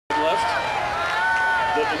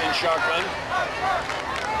Looking in shotgun.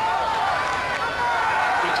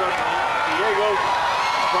 Picks up Diego.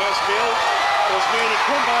 Crossfield. There's Manny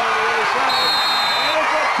Quinball on the other side. And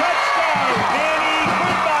it's a touchdown! Manny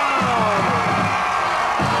Quinball!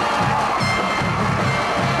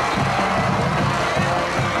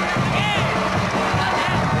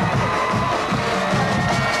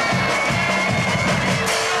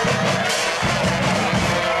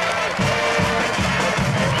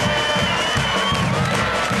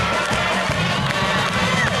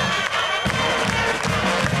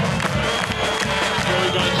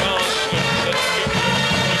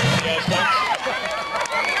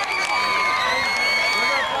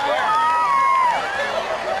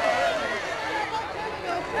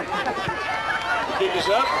 Kick is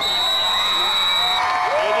up.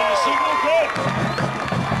 And then the signal good.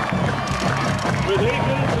 With 8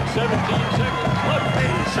 minutes and 17 seconds left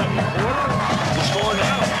in the second quarter. The score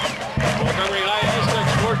now. Montgomery High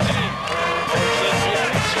AZTECs 14.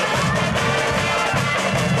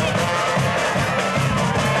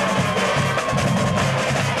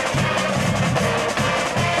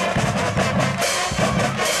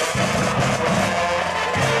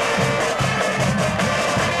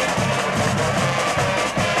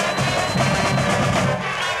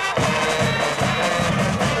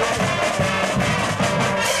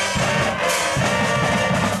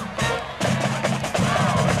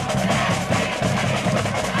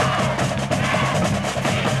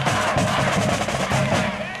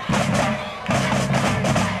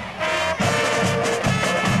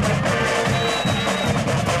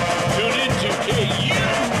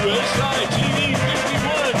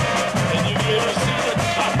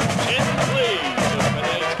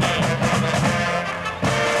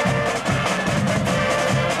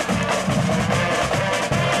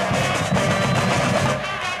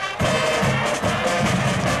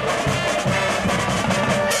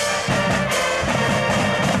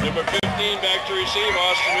 Back to receive,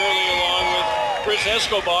 Austin Early along with Chris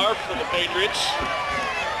Escobar for the Patriots.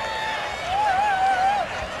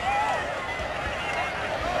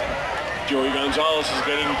 Joey Gonzalez is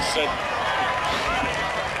getting set.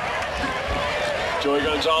 Joey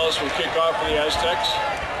Gonzalez will kick off for the AZTECs.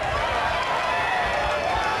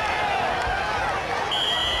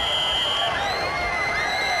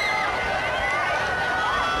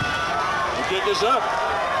 The kick is up.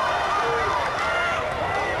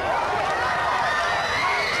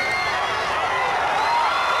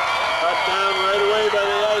 By the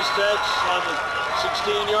AZTECs on the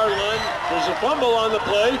 16-yard line. There's a fumble on the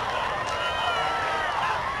play.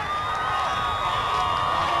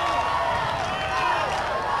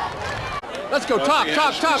 Let's go. Talk to me.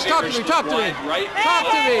 Talk to me. Talk to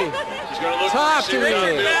me. He's going to look talk to me. What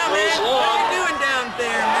are you doing down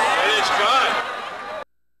there, man? And it's caught.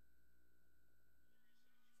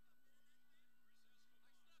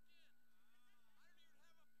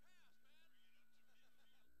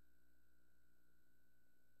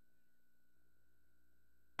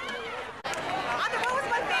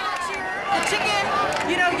 Chicken,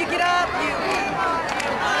 you know, you get up,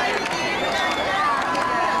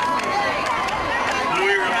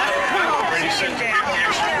 Louis Romano, ready, set to kick the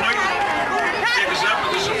extra point. Kick is up, but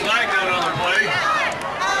there's a flag down on the play.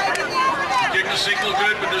 Kick the signal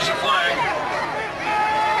good, but there's a flag.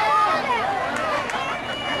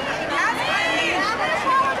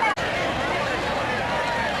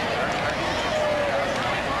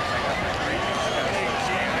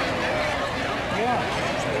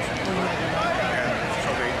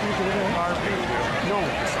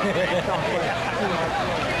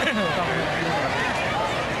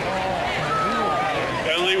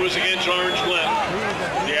 Penalty was against Orange Glen.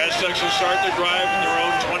 The AZTECs will start the drive at their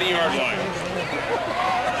own 20-yard line.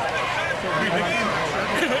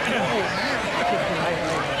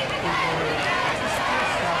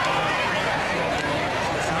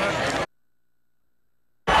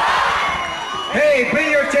 Hey, pay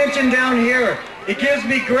your attention down here. It gives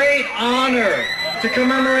me great honor to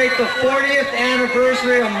commemorate the 40th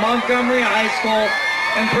anniversary of Montgomery High School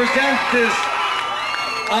and present this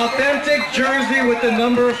authentic jersey with the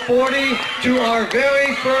number 40 to our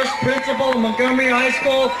very first principal of Montgomery High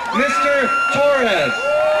School, Mr. Torres.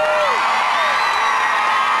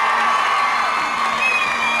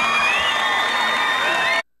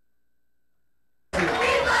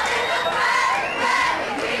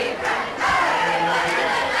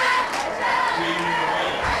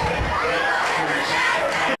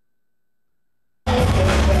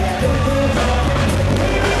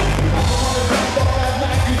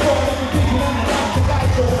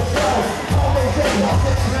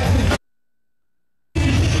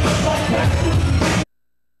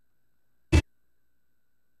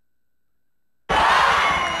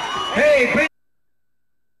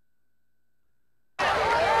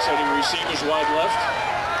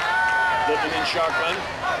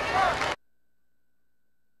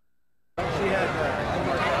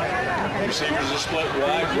 Receivers are split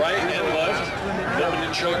wide, right and left. Lippman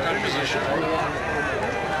in shotgun position.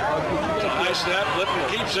 It's a high snap. Lippman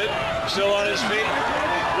keeps it. Still on his feet.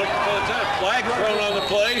 Looking for the tap. Flag thrown on the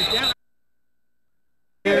play.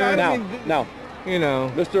 Now, You know,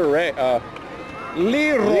 Mr.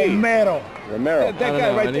 Lee Romero. Romero. That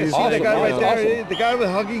guy right there. See Awesome, the guy right awesome. there? The guy with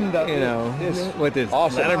hugging the. You know, with his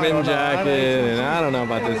Awesome. Letterman jacket, and I don't know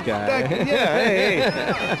about this guy. Yeah, hey.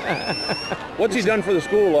 What's he done for the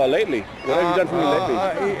school lately? What have you done for me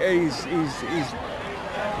lately? He's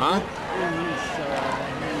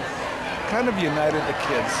kind of united the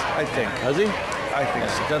kids, I think. Has he? I think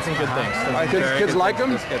so. Done some good things. Kids like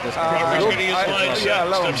him? Referee's going to use line set. I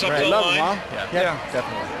love him. Steps up to the Love him, line. huh? Yeah,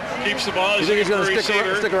 definitely. Keeps the ball. You think he's going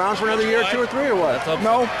to stick around for another year, 2 or 3, or what?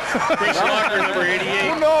 No. Chris Locker, number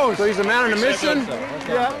 88. Who knows? So he's a man on a mission?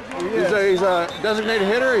 Yeah. He's a designated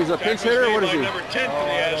hitter? He's a pinch hitter? What is he? Number 10 for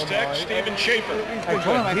the Aztecs, Stephen Schaefer.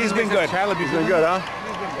 He's been good. He's been good, huh?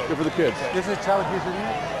 Good for the kids. This is Charlie Houston.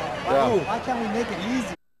 Yeah. Why can't we make it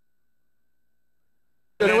easy?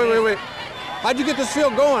 Wait. How'd you get this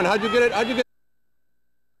field going? How'd you get it?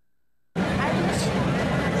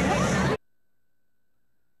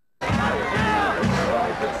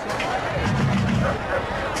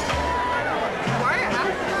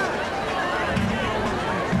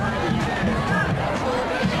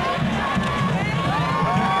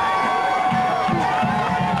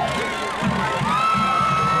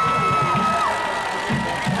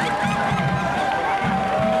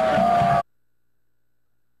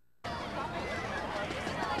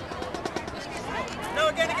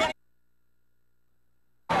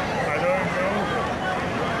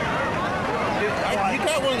 You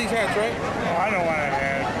got one of these hats, right? Oh, I know what I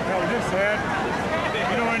had. No, this hat.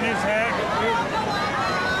 You know when this hat?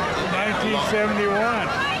 1971.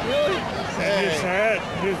 And this hat,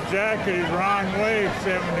 this jacket is wrong way,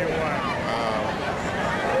 71.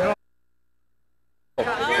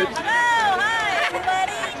 Hello, hi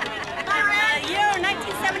everybody. Year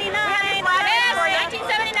 1979. Yes,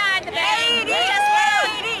 1979. The band.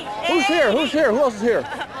 80. Who's here? Who else is here?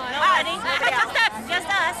 Nobody. Just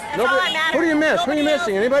us. That's all Nobody. that matters. Who do you miss? Who are you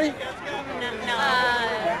missing? Anybody? No.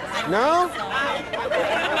 No?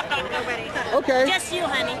 Okay. Just you,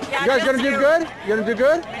 honey. You guys gonna do good? You gonna do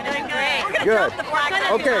good? We're doing great. We're Good. drop the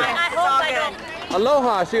flag. Okay. I hope I don't.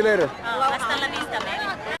 Aloha. See you later. Hasta la vista, baby.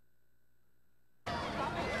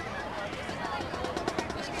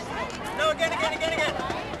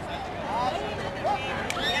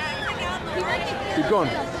 Keep going.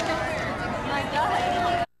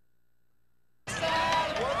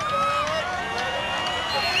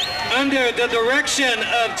 Under the direction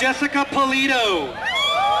of Jessica Polito,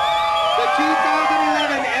 the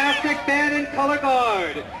 2011 AZTEC Band and Color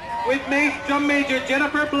Guard, with Drum Major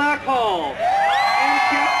Jennifer Blackhall and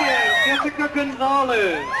Captain Jessica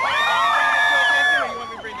Gonzalez.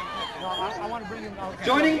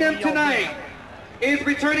 Joining them tonight is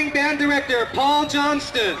returning band director Paul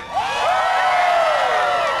Johnston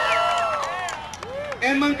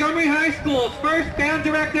and Montgomery High School's first band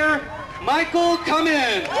director Michael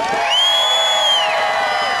Cummins.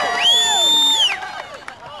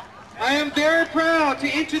 I am very proud to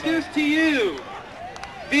introduce to you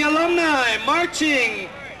the alumni marching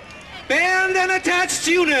band and attached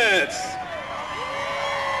units.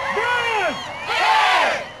 Band!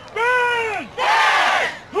 Band! Band!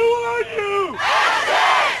 Who are you?